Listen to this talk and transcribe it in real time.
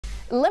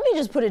Let me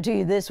just put it to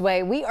you this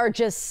way. We are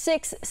just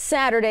 6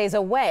 Saturdays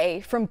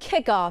away from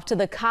kickoff to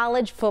the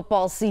college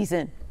football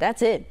season.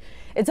 That's it.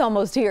 It's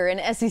almost here,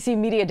 and SEC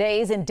Media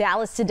Days in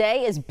Dallas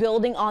today is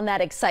building on that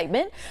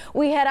excitement.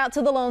 We head out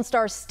to the Lone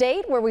Star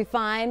State where we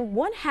find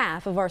one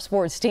half of our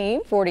sports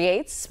team.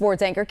 48's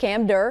sports anchor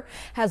Cam Durr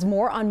has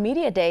more on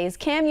Media Days.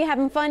 Cam, you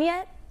having fun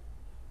yet?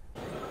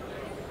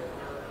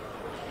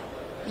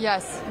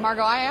 Yes,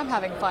 Margot, I am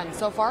having fun.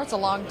 So far, it's a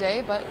long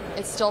day, but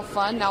it's still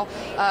fun. Now,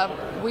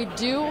 we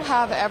do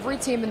have every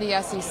team in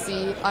the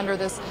SEC under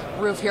this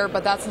roof here,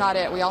 but that's not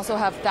it. We also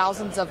have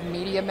thousands of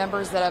media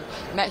members that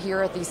have met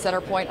here at the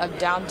center point of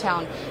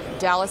downtown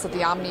Dallas at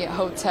the Omni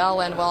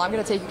Hotel. And, well, I'm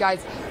going to take you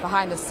guys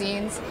behind the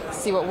scenes,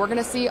 see what we're going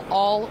to see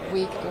all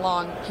week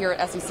long here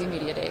at SEC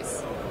Media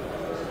Days.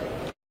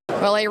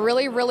 Well, a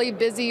really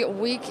busy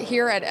week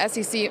here at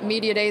SEC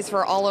Media Days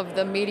for all of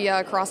the media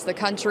across the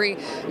country.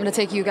 I'm going to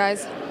take you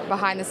guys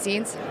behind the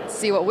scenes,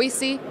 see what we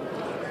see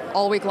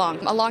all week long.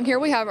 Along here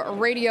we have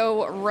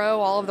Radio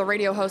Row, all of the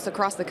radio hosts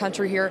across the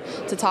country here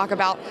to talk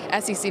about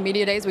SEC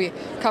Media Days. We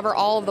cover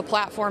all of the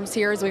platforms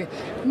here as we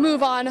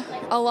move on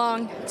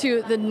along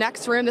to the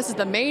next room. This is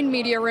the main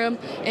media room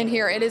in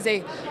here. It is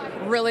a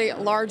really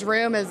large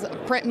room, is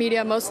print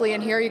media mostly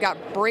in here. You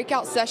got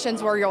breakout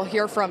sessions where you'll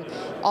hear from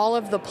all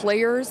of the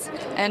players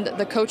and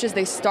the coaches.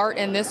 They start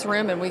in this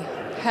room and we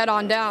head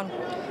on down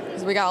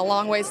because we got a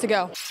long ways to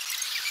go.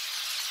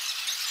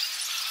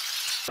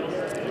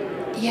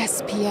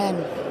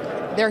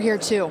 ESPN, they're here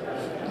too.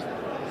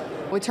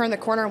 We turn the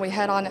corner and we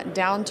head on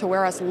down to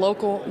where us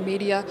local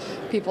media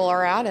people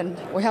are at, and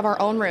we have our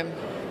own room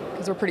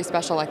because we're pretty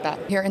special like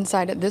that. Here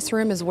inside this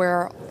room is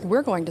where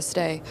we're going to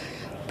stay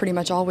pretty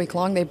much all week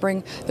long. They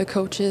bring the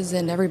coaches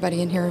and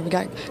everybody in here. We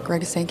got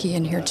Greg Sankey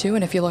in here too,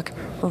 and if you look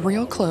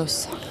real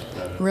close,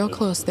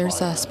 there's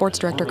sports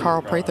director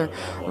Carl Prather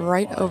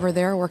right over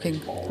there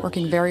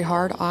working very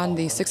hard on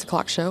the 6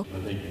 o'clock show.